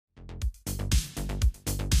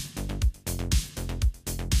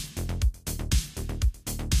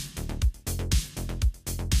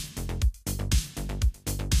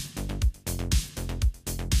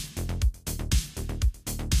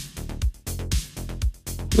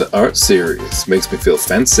The art series makes me feel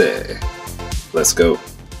fancy. Let's go.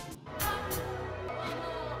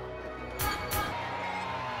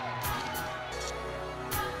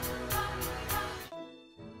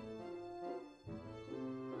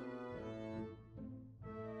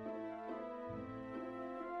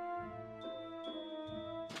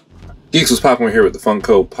 Geeks was popping here with the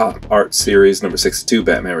Funko Pop Art Series number 62,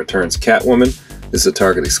 Batman Returns Catwoman. This is a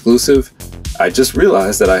Target exclusive. I just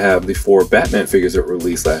realized that I have the 4 Batman figures that were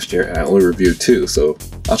released last year, and I only reviewed 2, so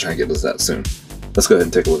I'll try and get those out soon. Let's go ahead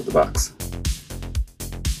and take a look at the box.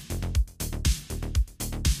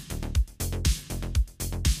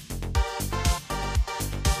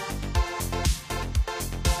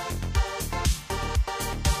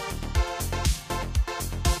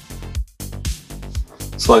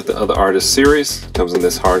 It's like the other artist series. Comes in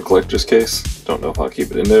this hard collector's case. Don't know if I'll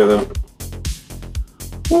keep it in there though.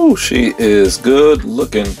 Ooh, she is good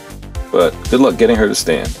looking, but good luck getting her to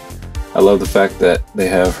stand. I love the fact that they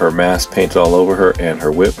have her mask painted all over her and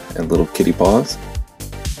her whip and little kitty paws.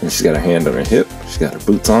 And she's got her hand on her hip. She's got her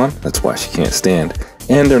boots on. That's why she can't stand.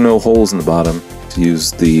 And there are no holes in the bottom to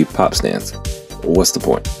use the pop stands. What's the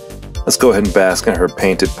point? Let's go ahead and bask in her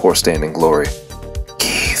painted poor standing glory.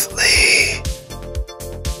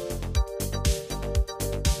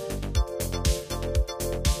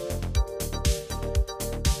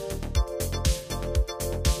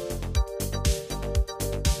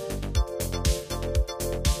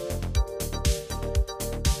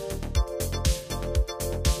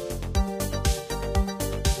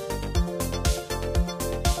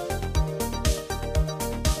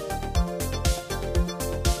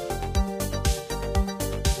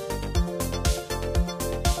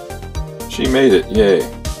 She made it, yay.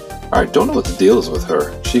 Alright, don't know what the deal is with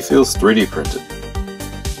her. She feels 3D printed.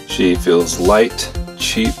 She feels light,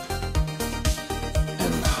 cheap,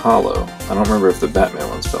 and hollow. I don't remember if the Batman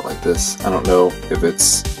ones felt like this. I don't know if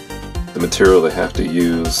it's the material they have to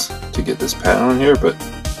use to get this pattern on here, but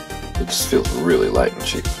it just feels really light and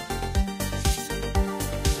cheap.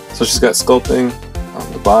 So she's got sculpting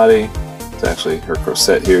on the body. It's actually her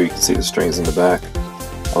corset here. You can see the strings in the back.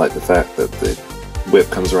 I like the fact that the whip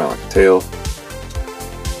comes around like a tail.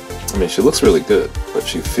 I mean, she looks really good, but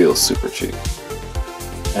she feels super cheap.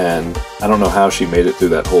 And I don't know how she made it through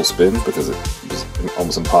that whole spin, because it was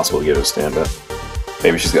almost impossible to get her to stand up.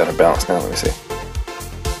 Maybe she's got her balance now, let me see.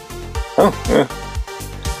 Oh,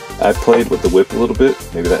 yeah. I played with the whip a little bit,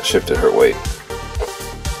 maybe that shifted her weight.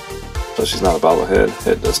 So she's not a bobblehead,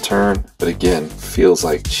 head does turn, but again, feels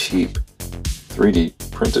like cheap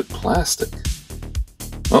 3D printed plastic.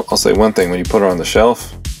 Well, I'll say one thing, when you put her on the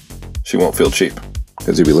shelf, she won't feel cheap,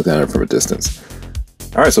 because you'll be looking at her from a distance.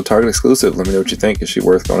 Alright, so Target exclusive, let me know what you think. Is she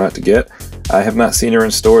worth going out to get? I have not seen her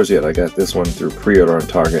in stores yet. I got this one through pre-order on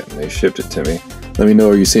Target, and they shipped it to me. Let me know,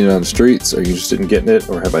 are you seeing it on the streets? Are you interested in getting it,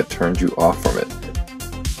 or have I turned you off from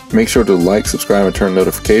it? Make sure to like, subscribe, and turn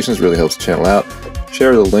notifications. Really helps the channel out.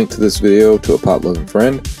 Share the link to this video to a pop-loving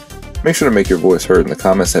friend. Make sure to make your voice heard in the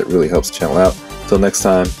comments. That really helps the channel out. Until next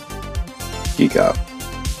time, geek out.